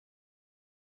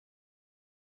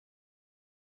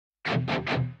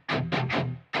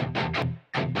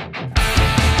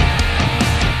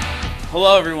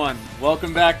Hello everyone,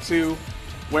 welcome back to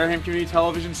Wareham Community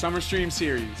Television Summer Stream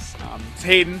Series. It's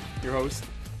Hayden, your host.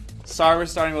 Sorry we're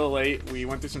starting a little late. We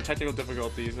went through some technical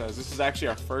difficulties as this is actually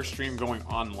our first stream going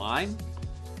online.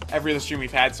 Every other stream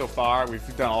we've had so far,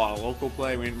 we've done a lot of local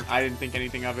play. I didn't think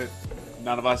anything of it.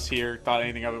 None of us here thought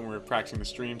anything of it when we were practicing the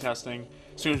stream testing.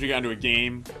 As soon as we got into a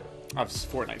game of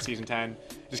Fortnite Season 10,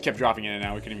 just kept dropping in and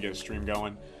out. We couldn't even get a stream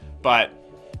going. But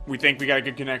we think we got a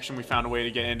good connection. We found a way to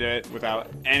get into it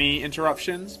without any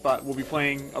interruptions, but we'll be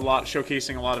playing a lot,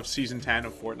 showcasing a lot of Season 10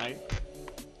 of Fortnite.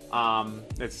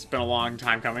 It's been a long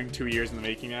time coming, 2 years in the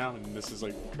making now, and this is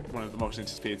like one of the most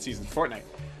anticipated seasons of Fortnite.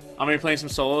 I'm going to be playing some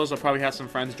solos. I'll probably have some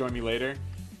friends join me later,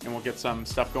 and we'll get some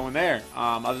stuff going there.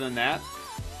 Other than that,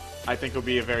 I think it'll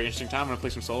be a very interesting time. I'm going to play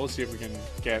some solos, see if we can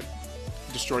get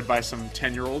destroyed by some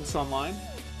 10-year-olds online.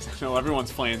 I know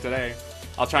everyone's playing today.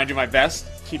 I'll try and do my best,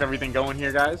 keep everything going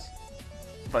here, guys.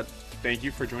 But thank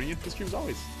you for joining the stream as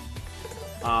always.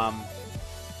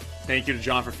 Thank you to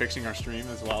John for fixing our stream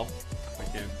as well. I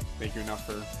can't thank you enough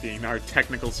for being our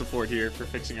technical support here, for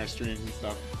fixing our streams and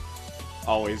stuff.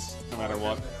 Always, no matter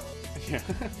what. Yeah.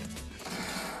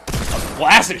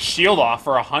 Blasted his shield off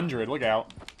for 100. Look out.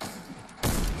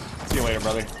 See you later,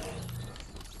 brother.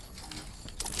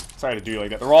 Sorry to do you like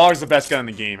that. The Rawler's the best gun in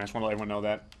the game. I just want to let everyone know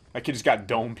that. That kid just got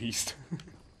dome pieced.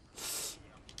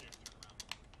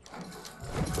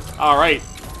 Alright.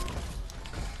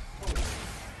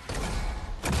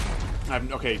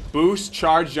 Okay, boost,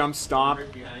 charge, jump, stomp,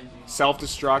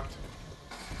 self-destruct.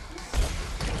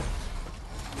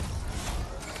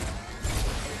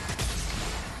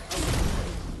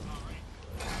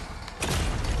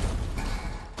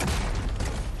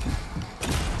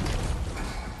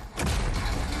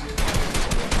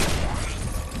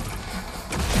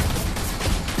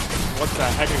 What the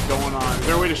heck is going on? Is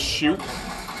there a way to shoot?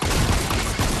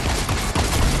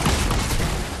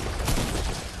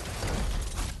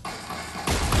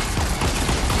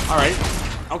 Alright.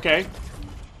 Okay.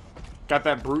 Got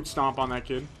that brute stomp on that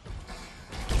kid.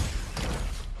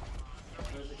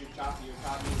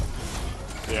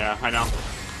 Yeah, I know.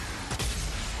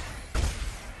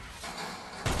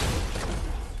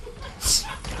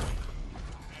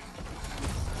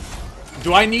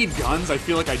 Do I need guns? I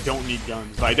feel like I don't need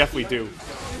guns, but I definitely do.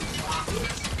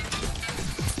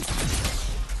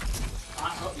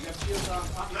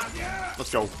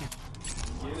 Let's go.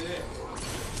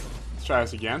 Let's try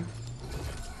this again.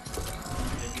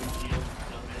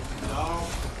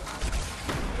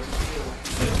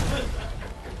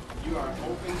 You are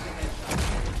open to headshot.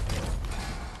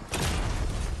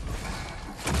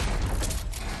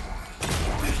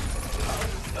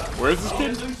 Where's this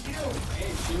kid?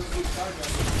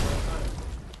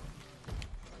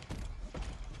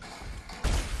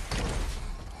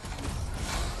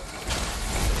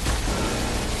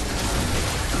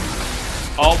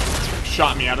 Oh,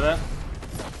 shot me out of that.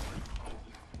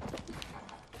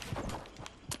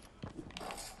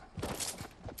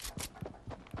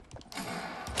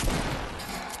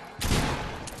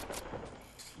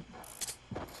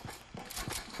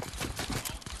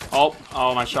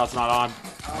 Oh, my shot's not on.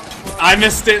 I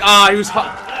missed it.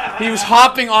 He was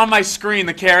hopping on my screen,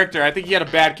 the character. I think he had a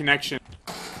bad connection.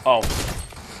 Oh.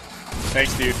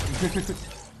 Thanks, dude.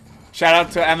 Shout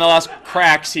out to MLS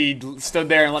Cracks. He stood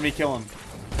there and let me kill him.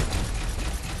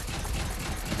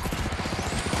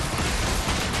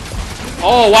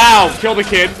 Oh, wow. Kill the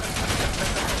kid.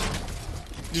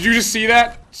 Did you just see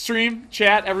that? Stream,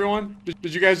 chat, everyone?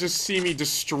 Did you guys just see me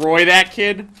destroy that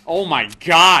kid? Oh my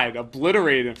god,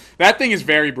 obliterate him. That thing is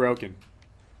very broken.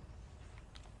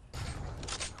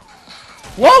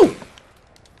 Whoa!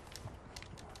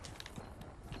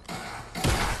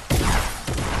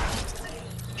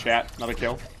 Chat, another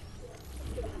kill.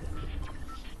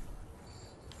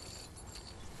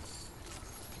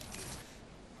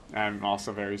 I'm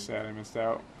also very sad I missed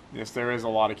out. Yes, there is a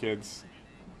lot of kids.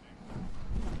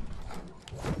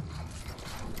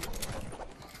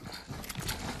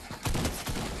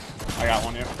 I got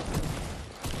one, yep.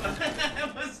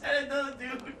 Was that another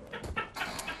dude?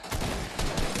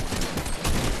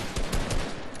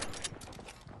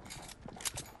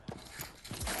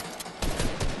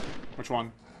 Which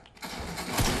one?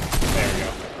 There we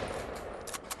go.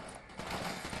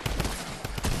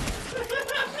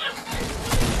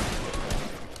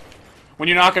 When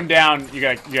you knock him down, you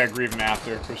gotta grieve him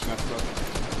after. Pushing that stuff.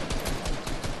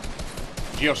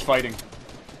 Gio's fighting.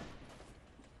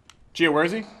 Gio, where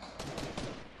is he?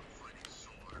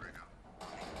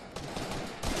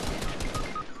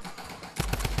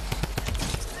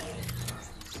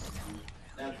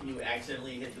 You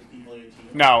accidentally hit the people on your team?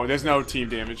 No, there's no team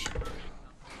damage.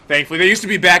 Thankfully, they used to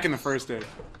be back in the first day.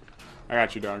 I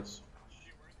got you, dog.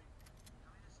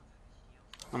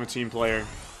 I'm a team player.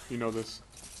 You know this.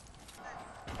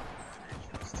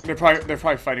 They're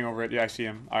probably fighting over it. Yeah, I see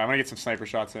him. Alright, I'm gonna get some sniper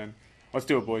shots in. Let's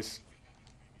do it, boys.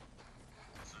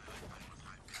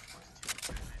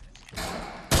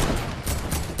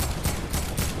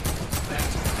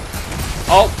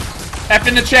 Oh! F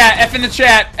in the chat! F in the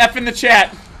chat! F in the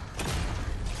chat!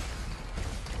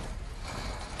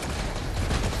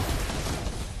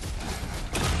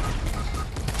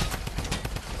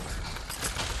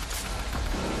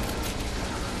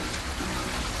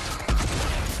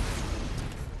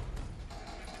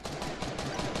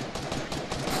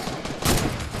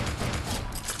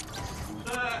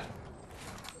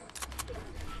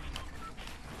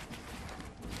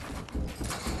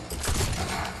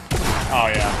 Oh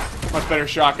yeah, much better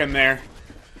shotgun there.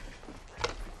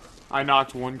 I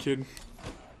knocked one kid.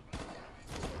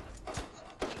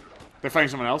 They're fighting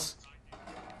someone else.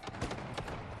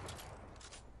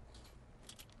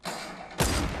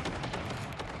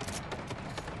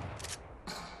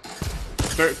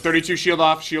 32 shield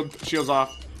off, shields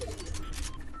off.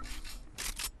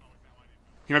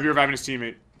 He might be reviving his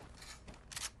teammate.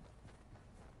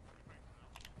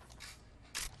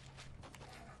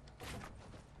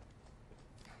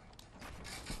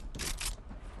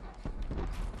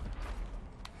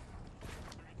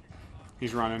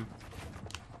 He's running.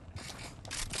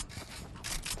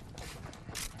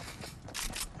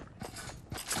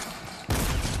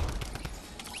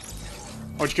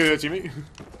 Oh, did you kill that teammate?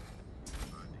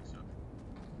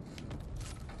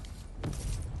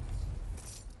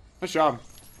 Nice job.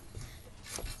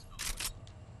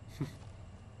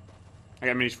 I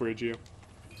got minis for you, Gio.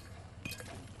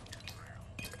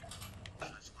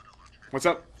 What's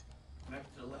up?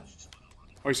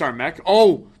 Oh, you saw a mech?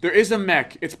 Oh, there is a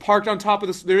mech. It's parked on top of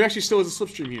this. There actually still is a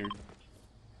slipstream here.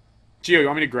 Gio, you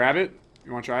want me to grab it?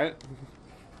 You want to try it?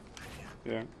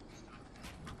 Yeah.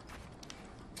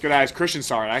 Good eyes. Christian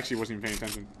saw it. I actually wasn't even paying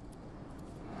attention.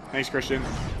 Thanks, Christian.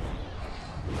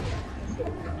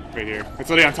 Right here.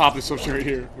 It's literally on top of the slipstream right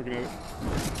here. Looking at it.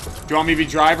 Do you want me to be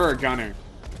driver or gunner?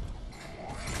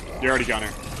 You're already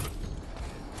gunner.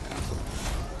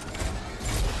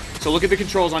 So look at the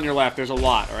controls on your left. There's a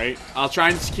lot, right? I'll try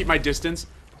and keep my distance.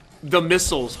 The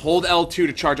missiles. Hold L2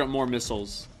 to charge up more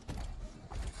missiles.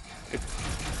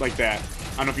 It's like that.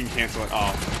 I don't know if you can cancel it.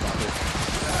 Oh.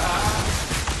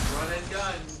 Run and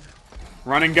gun.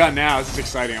 Run and gun now. This is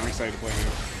exciting. I'm excited to play now.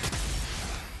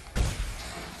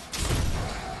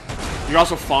 You can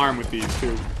also farm with these,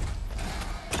 too.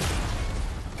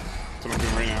 That's what I'm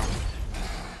doing right now.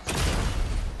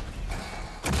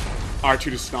 R2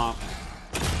 to stomp.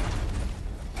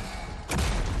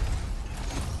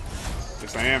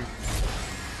 Yes, I am.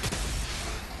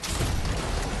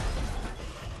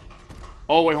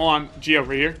 Oh, wait, hold on. Gio,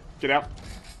 right here. Get out.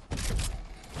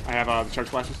 I have the charge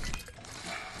flashes.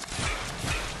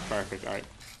 Perfect, alright.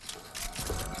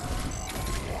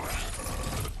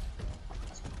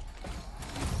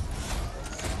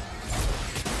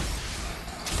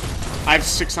 I have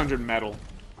 600 metal.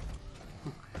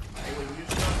 Hey, when you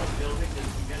stop a building, did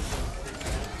you get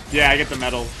the Yeah, I get the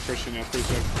metal, Christian. Yeah, it's pretty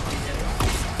sick.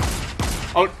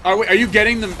 Oh, are you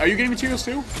getting them? Are you getting materials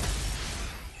too?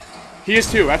 He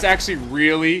is too. That's actually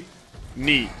really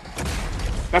neat.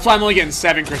 That's why I'm only getting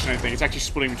 7, Christian. I think it's actually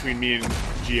splitting between me and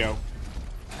Gio.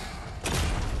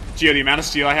 Gio, the amount of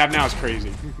steel I have now is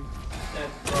crazy.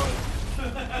 That's gross.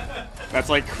 That's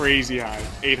like crazy high.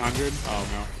 800. Oh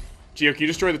no. Gio, can you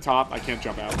destroy the top? I can't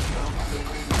jump out.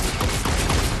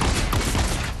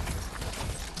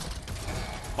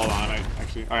 Hold on, I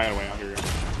got a way out. Here we go.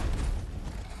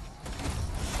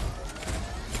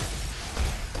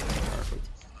 Perfect.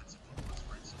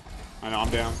 I know, I'm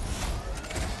down.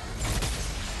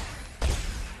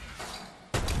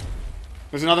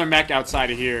 There's another mech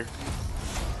outside of here.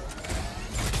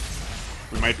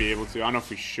 We might be able to. I don't know if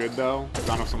we should, though. I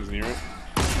don't know if someone's near it.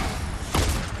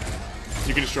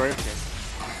 You can destroy it? Okay.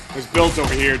 There's builds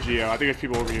over here, Gio. I think there's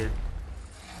people over here.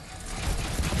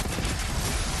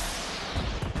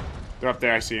 They're up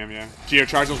there. I see them, yeah. Gio,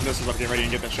 charge those missiles up. Get ready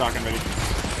and get that shotgun ready.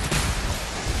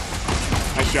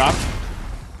 Nice job.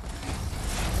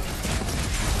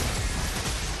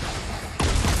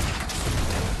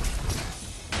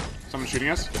 Someone shooting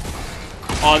us?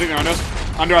 Oh, I think they're under us.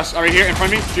 Under us. Right here, in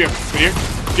front of me. Gio, right here.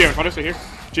 Gio, in front of us, right here.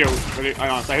 Gio, right here.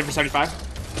 I hit him for 75.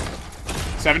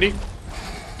 70.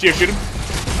 Gio, shoot him.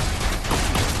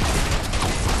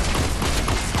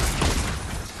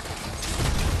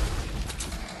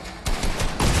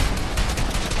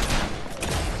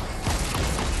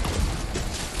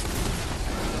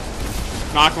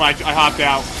 Knock him, I hopped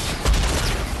out.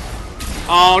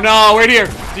 Oh no, right here.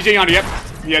 DJ Yonder, yep.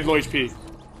 He had low HP.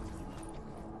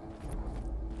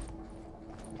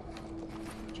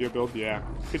 Geo build, yeah.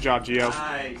 Good job, Geo.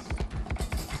 Nice.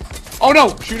 Oh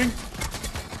no, shooting.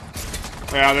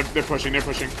 Yeah, they're pushing, they're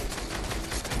pushing.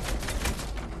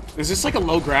 Is this like a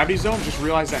low gravity zone? Just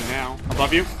realized that now.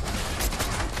 Above you.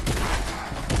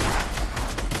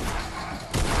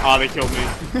 Oh, they killed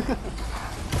me.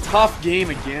 Tough game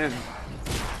again.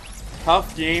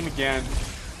 Tough game again.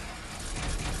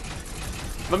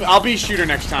 I'll be shooter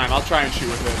next time. I'll try and shoot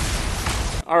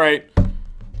with it. Alright.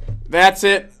 That's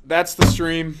it. That's the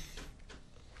stream.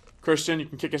 Christian, you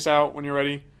can kick us out when you're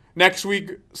ready. Next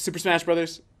week, Super Smash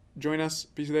Brothers. Join us.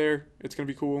 Be there. It's going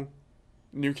to be cool.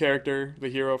 New character, the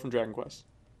hero from Dragon Quest.